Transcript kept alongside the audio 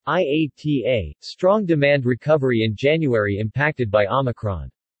IATA, strong demand recovery in January impacted by Omicron.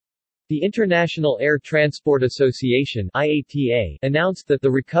 The International Air Transport Association (IATA) announced that the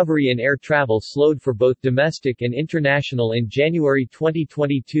recovery in air travel slowed for both domestic and international in January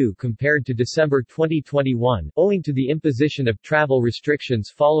 2022 compared to December 2021, owing to the imposition of travel restrictions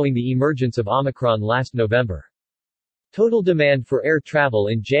following the emergence of Omicron last November. Total demand for air travel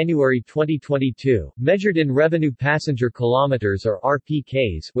in January 2022, measured in revenue passenger kilometers or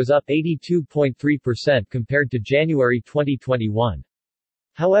RPKs, was up 82.3% compared to January 2021.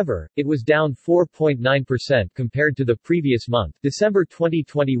 However, it was down 4.9% compared to the previous month, December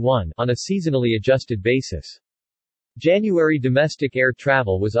 2021, on a seasonally adjusted basis. January domestic air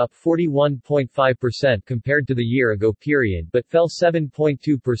travel was up 41.5% compared to the year-ago period but fell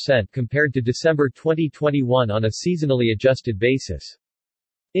 7.2% compared to December 2021 on a seasonally adjusted basis.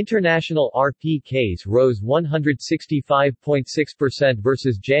 International RPKs rose 165.6%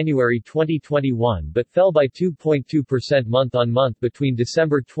 versus January 2021 but fell by 2.2% month-on-month between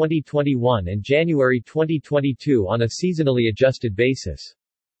December 2021 and January 2022 on a seasonally adjusted basis.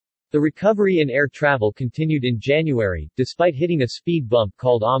 The recovery in air travel continued in January, despite hitting a speed bump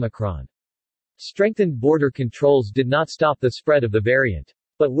called Omicron. Strengthened border controls did not stop the spread of the variant.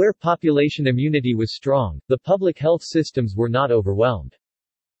 But where population immunity was strong, the public health systems were not overwhelmed.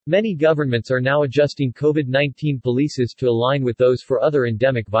 Many governments are now adjusting COVID-19 policies to align with those for other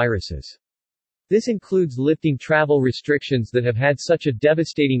endemic viruses. This includes lifting travel restrictions that have had such a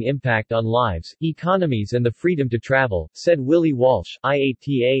devastating impact on lives, economies and the freedom to travel, said Willie Walsh,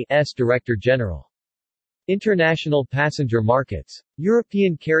 IATA's Director General. International passenger markets.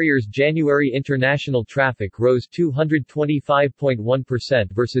 European carriers' January international traffic rose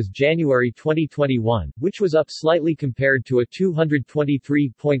 225.1% versus January 2021, which was up slightly compared to a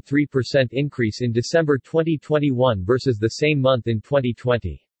 223.3% increase in December 2021 versus the same month in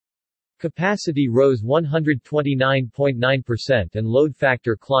 2020. Capacity rose 129.9% and load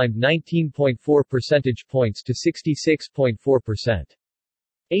factor climbed 19.4 percentage points to 66.4%.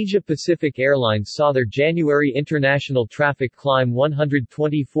 Asia-Pacific Airlines saw their January international traffic climb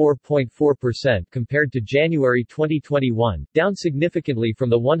 124.4% compared to January 2021, down significantly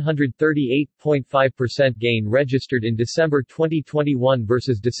from the 138.5% gain registered in December 2021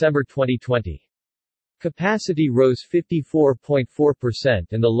 versus December 2020. Capacity rose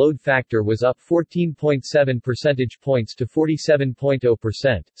 54.4% and the load factor was up 14.7 percentage points to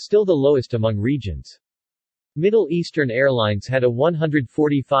 47.0%, still the lowest among regions. Middle Eastern Airlines had a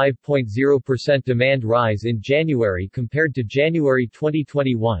 145.0% demand rise in January compared to January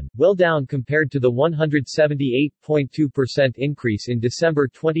 2021, well down compared to the 178.2% increase in December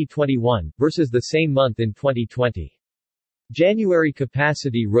 2021, versus the same month in 2020. January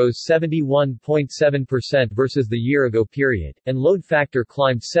capacity rose 71.7% versus the year-ago period, and load factor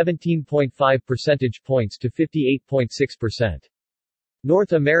climbed 17.5 percentage points to 58.6%.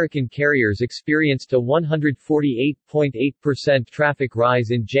 North American carriers experienced a 148.8% traffic rise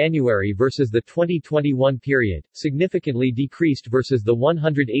in January versus the 2021 period, significantly decreased versus the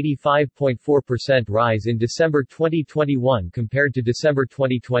 185.4% rise in December 2021 compared to December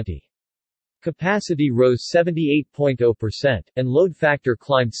 2020. Capacity rose 78.0%, and load factor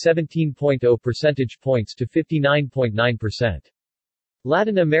climbed 17.0 percentage points to 59.9%.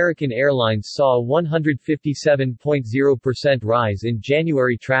 Latin American Airlines saw a 157.0% rise in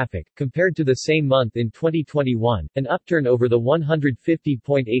January traffic, compared to the same month in 2021, an upturn over the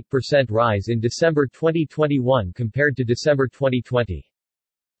 150.8% rise in December 2021 compared to December 2020.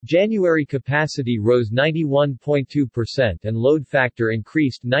 January capacity rose 91.2% and load factor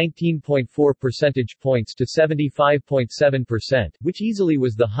increased 19.4 percentage points to 75.7%, which easily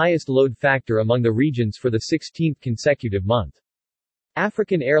was the highest load factor among the regions for the 16th consecutive month.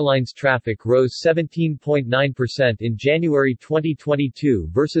 African Airlines traffic rose 17.9% in January 2022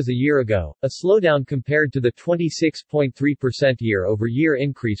 versus a year ago, a slowdown compared to the 26.3% year-over-year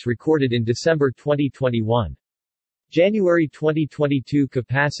increase recorded in December 2021. January 2022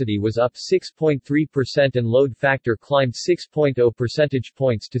 capacity was up 6.3% and load factor climbed 6.0 percentage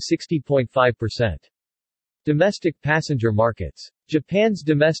points to 60.5%. Domestic passenger markets. Japan's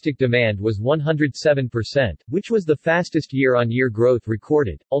domestic demand was 107%, which was the fastest year-on-year growth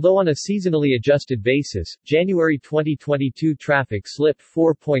recorded, although on a seasonally adjusted basis, January 2022 traffic slipped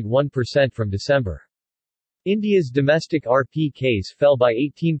 4.1% from December. India's domestic RPKs fell by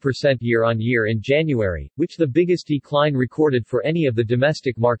 18% year-on-year in January, which the biggest decline recorded for any of the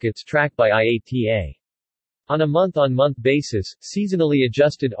domestic markets tracked by IATA. On a month-on-month basis, seasonally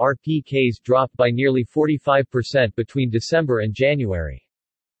adjusted RPKs dropped by nearly 45% between December and January.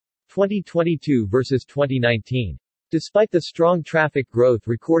 2022 versus 2019. Despite the strong traffic growth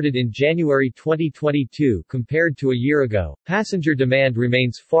recorded in January 2022 compared to a year ago, passenger demand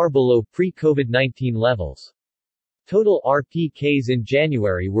remains far below pre-COVID-19 levels. Total RPKs in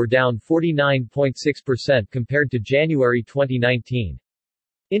January were down 49.6% compared to January 2019.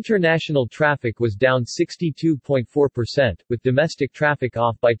 International traffic was down 62.4%, with domestic traffic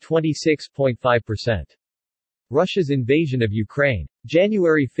off by 26.5%. Russia's invasion of Ukraine.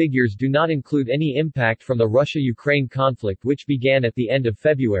 January figures do not include any impact from the Russia-Ukraine conflict, which began at the end of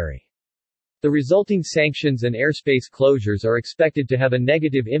February. The resulting sanctions and airspace closures are expected to have a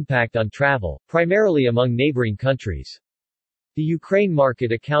negative impact on travel, primarily among neighboring countries. The Ukraine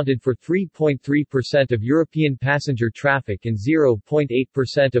market accounted for 3.3% of European passenger traffic and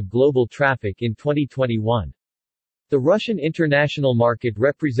 0.8% of global traffic in 2021. The Russian international market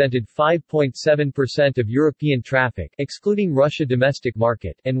represented 5.7% of European traffic, excluding Russia domestic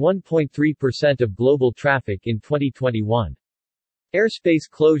market, and 1.3% of global traffic in 2021. Airspace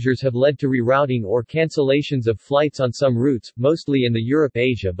closures have led to rerouting or cancellations of flights on some routes, mostly in the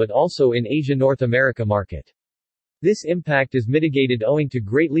Europe-Asia but also in Asia-North America market. This impact is mitigated owing to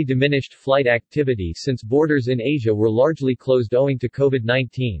greatly diminished flight activity since borders in Asia were largely closed owing to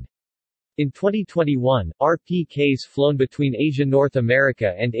COVID-19. In 2021, RPKs flown between Asia-North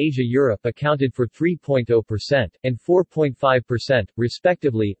America and Asia-Europe accounted for 3.0% and 4.5%,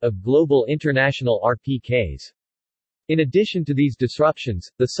 respectively, of global international RPKs. In addition to these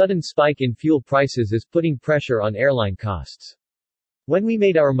disruptions, the sudden spike in fuel prices is putting pressure on airline costs. When we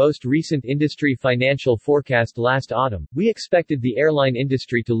made our most recent industry financial forecast last autumn, we expected the airline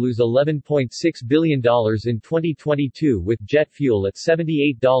industry to lose $11.6 billion in 2022 with jet fuel at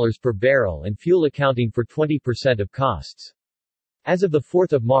 $78 per barrel and fuel accounting for 20% of costs. As of the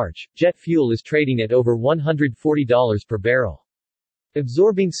 4th of March, jet fuel is trading at over $140 per barrel.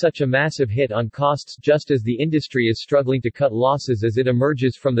 Absorbing such a massive hit on costs just as the industry is struggling to cut losses as it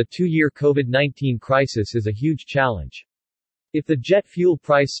emerges from the two-year COVID-19 crisis is a huge challenge. If the jet fuel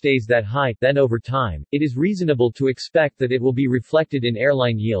price stays that high, then over time, it is reasonable to expect that it will be reflected in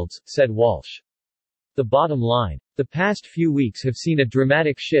airline yields, said Walsh. The bottom line. The past few weeks have seen a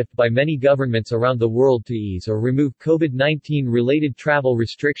dramatic shift by many governments around the world to ease or remove COVID-19 related travel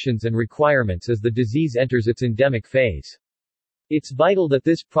restrictions and requirements as the disease enters its endemic phase. It's vital that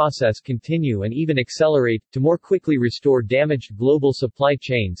this process continue and even accelerate, to more quickly restore damaged global supply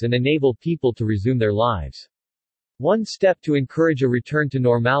chains and enable people to resume their lives. One step to encourage a return to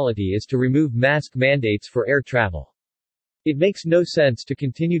normality is to remove mask mandates for air travel. It makes no sense to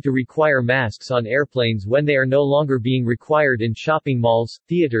continue to require masks on airplanes when they are no longer being required in shopping malls,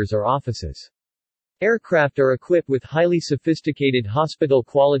 theaters or offices. Aircraft are equipped with highly sophisticated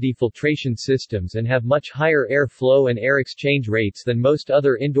hospital-quality filtration systems and have much higher air flow and air exchange rates than most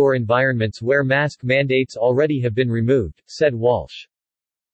other indoor environments where mask mandates already have been removed, said Walsh.